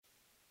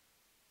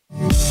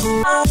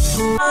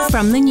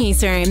From the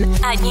newsroom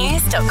at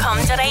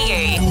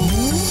news.com.au.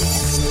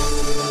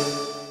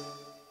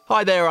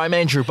 Hi there, I'm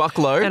Andrew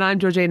Bucklow. And I'm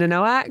Georgina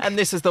Nowak. And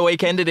this is the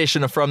weekend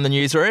edition of From the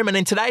Newsroom. And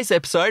in today's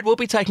episode, we'll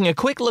be taking a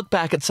quick look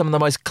back at some of the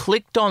most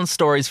clicked on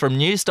stories from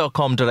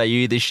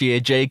news.com.au this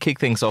year. G, kick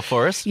things off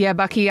for us. Yeah,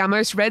 Bucky, our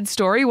most read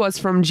story was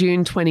from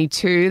June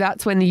 22.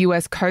 That's when the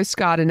US Coast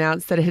Guard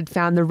announced that it had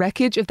found the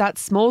wreckage of that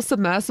small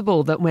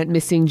submersible that went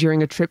missing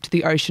during a trip to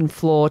the ocean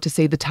floor to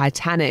see the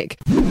Titanic.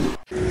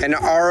 An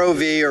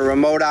ROV, or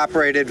remote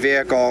operated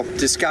vehicle,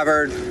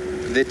 discovered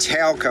the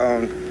tail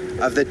cone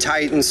of the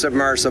Titan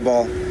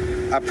submersible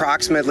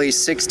approximately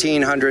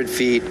 1,600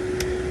 feet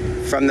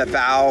from the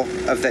bow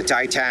of the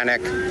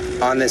Titanic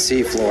on the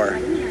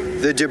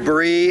seafloor. The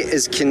debris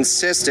is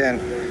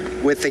consistent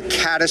with the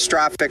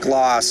catastrophic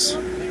loss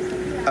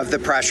of the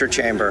pressure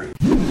chamber.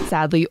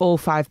 Sadly, all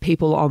 5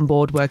 people on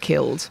board were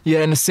killed.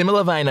 Yeah, in a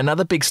similar vein,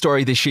 another big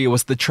story this year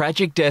was the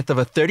tragic death of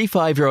a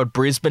 35-year-old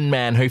Brisbane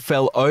man who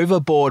fell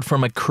overboard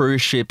from a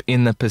cruise ship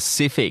in the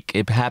Pacific.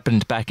 It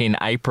happened back in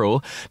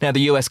April. Now,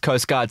 the US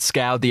Coast Guard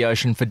scoured the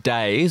ocean for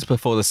days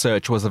before the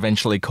search was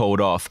eventually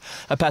called off.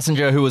 A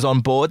passenger who was on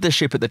board the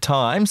ship at the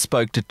time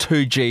spoke to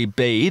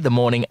 2GB the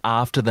morning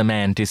after the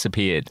man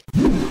disappeared.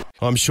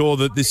 I'm sure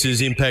that this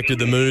has impacted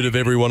the mood of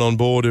everyone on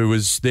board who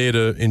was there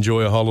to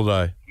enjoy a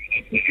holiday.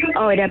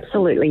 Oh, it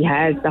absolutely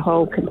has. The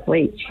whole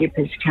complete ship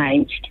has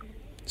changed.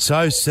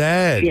 So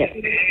sad. Yeah,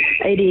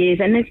 it is.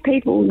 And there's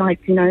people,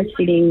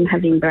 sitting,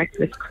 having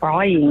breakfast,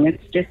 crying.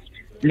 It's just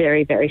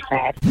very, very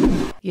sad.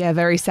 Yeah,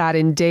 very sad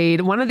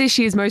indeed. One of this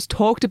year's most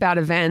talked about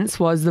events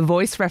was the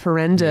Voice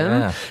referendum.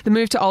 Yeah. The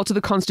move to alter the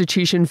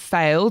Constitution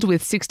failed,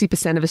 with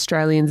 60% of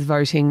Australians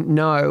voting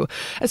no.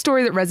 A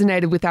story that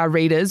resonated with our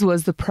readers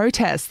was the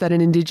protest that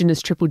an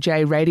Indigenous Triple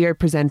J radio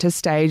presenter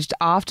staged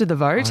after the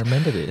vote. I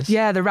remember this.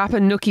 Yeah, the rapper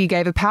Nookie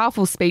gave a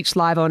powerful speech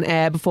live on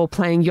air before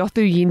playing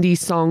Yothu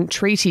Yindi's song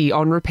Treaty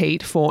on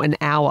repeat for an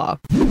hour.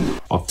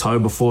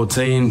 October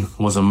 14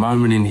 was a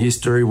moment in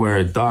history where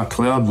a dark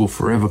cloud will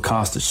forever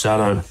cast a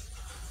shadow.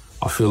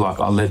 I feel like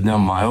I let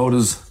down my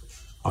elders.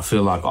 I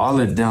feel like I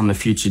let down the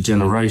future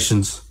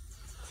generations.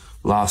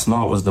 Last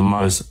night was the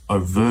most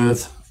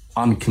overt,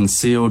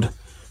 unconcealed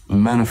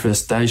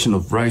manifestation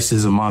of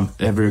racism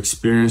I've ever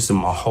experienced in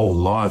my whole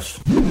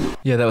life.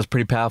 Yeah, that was a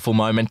pretty powerful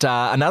moment.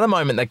 Another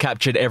moment that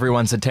captured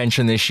everyone's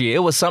attention this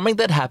year was something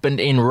that happened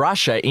in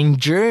Russia in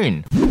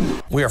June.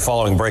 We are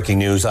following breaking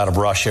news out of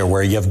Russia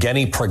where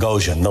Yevgeny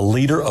Prigozhin, the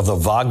leader of the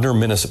Wagner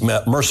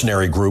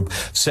mercenary group,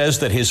 says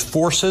that his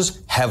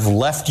forces have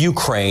left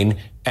Ukraine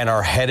and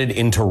are headed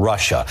into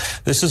Russia.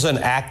 This is an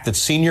act that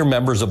senior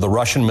members of the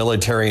Russian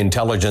military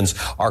intelligence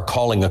are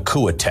calling a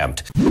coup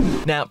attempt.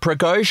 Now,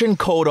 Prigozhin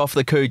called off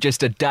the coup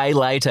just a day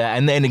later,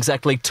 and then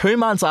exactly 2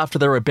 months after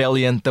the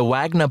rebellion, the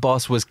Wagner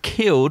boss was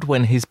killed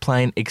when his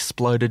plane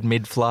exploded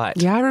mid-flight.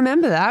 Yeah, I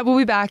remember that. We'll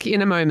be back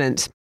in a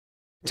moment.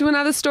 To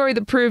another story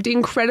that proved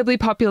incredibly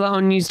popular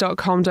on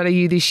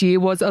news.com.au this year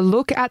was a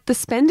look at the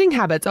spending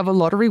habits of a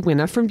lottery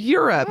winner from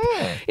Europe.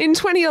 In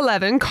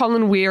 2011,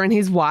 Colin Weir and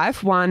his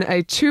wife won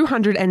a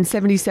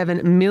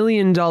 $277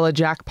 million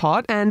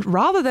jackpot, and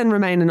rather than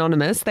remain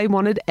anonymous, they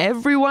wanted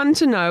everyone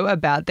to know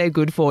about their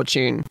good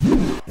fortune.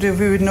 If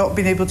we would not have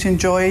been able to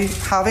enjoy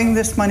having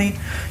this money,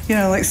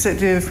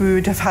 if we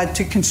would have had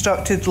to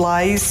constructed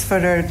lies for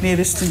our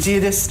nearest and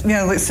dearest,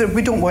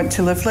 we don't want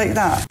to live like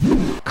that.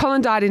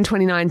 Colin died in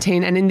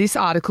 2019, and in this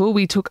article,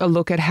 we took a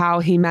look at how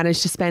he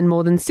managed to spend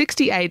more than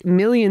 $68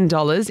 million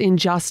in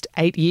just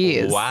 8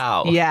 years.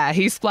 Wow. Yeah,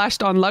 he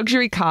splashed on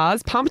luxury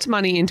cars, pumped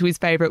money into his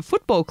favourite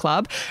football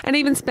club, and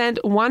even spent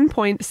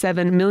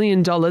 $1.7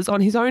 million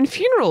on his own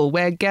funeral,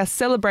 where guests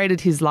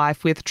celebrated his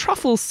life with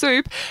truffle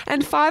soup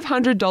and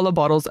 $500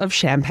 bottles of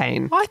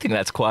champagne. I think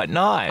that's quite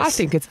nice. I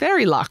think it's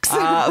very luxe.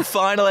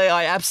 Finally,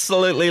 I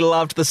absolutely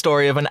loved the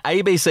story of an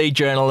ABC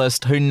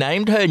journalist who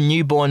named her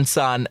newborn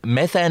son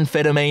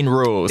Methamphetamine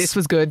Rules. This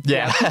was good.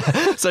 Yeah.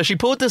 So she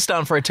pulled this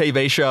stunt for a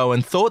TV show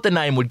and thought the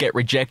name would get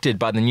rejected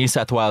by the New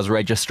South Wales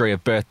Registry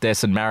of Birth,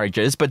 Deaths and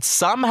Marriages, but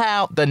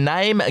somehow the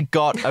name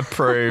got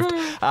approved.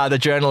 The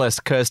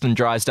journalist Kirsten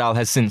Drysdale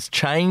has since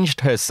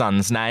changed her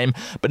son's name,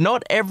 but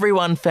not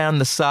everyone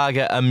found the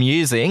saga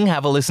amusing.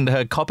 Have a listen to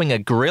her copping a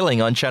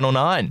grilling on Channel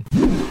 9.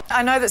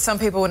 I know that some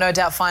people will no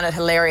doubt find it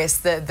hilarious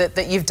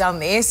that you've done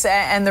this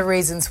and the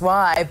reasons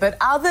why, but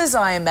others,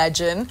 I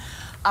imagine,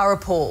 are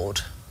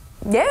appalled.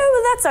 Yeah,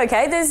 well, that's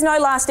okay. There's no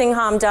lasting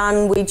harm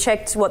done. We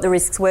checked what the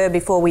risks were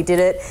before we did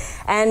it,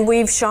 and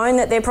we've shown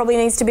that there probably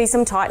needs to be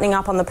some tightening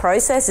up on the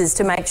processes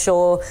to make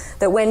sure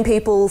that when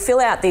people fill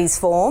out these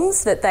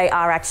forms, that they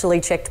are actually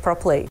checked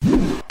properly.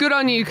 Good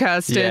on you,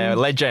 Kirsten. Yeah,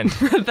 legend.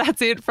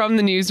 That's it from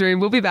the newsroom.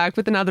 We'll be back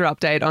with another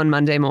update on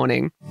Monday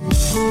morning.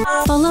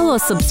 Follow or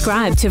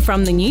subscribe to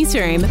From the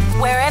Newsroom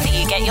wherever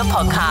you get your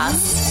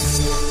podcasts.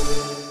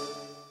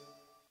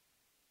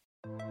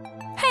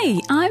 Hey,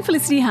 I'm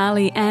Felicity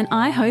Harley and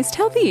I host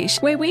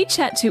Healthyish, where we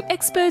chat to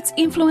experts,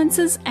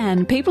 influencers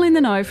and people in the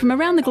know from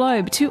around the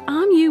globe to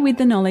arm you with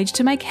the knowledge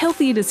to make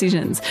healthier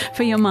decisions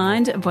for your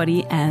mind,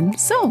 body and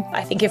soul.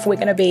 I think if we're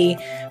going to be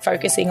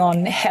focusing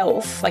on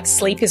health, like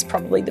sleep is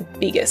probably the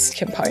biggest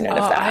component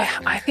of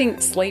that. I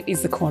think sleep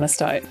is the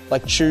cornerstone.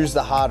 Like choose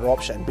the harder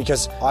option,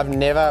 because I've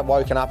never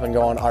woken up and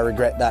gone, I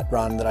regret that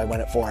run that I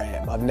went at 4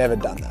 a.m. I've never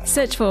done that.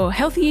 Search for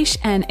Healthyish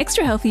and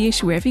Extra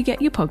Healthyish wherever you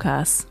get your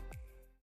podcasts.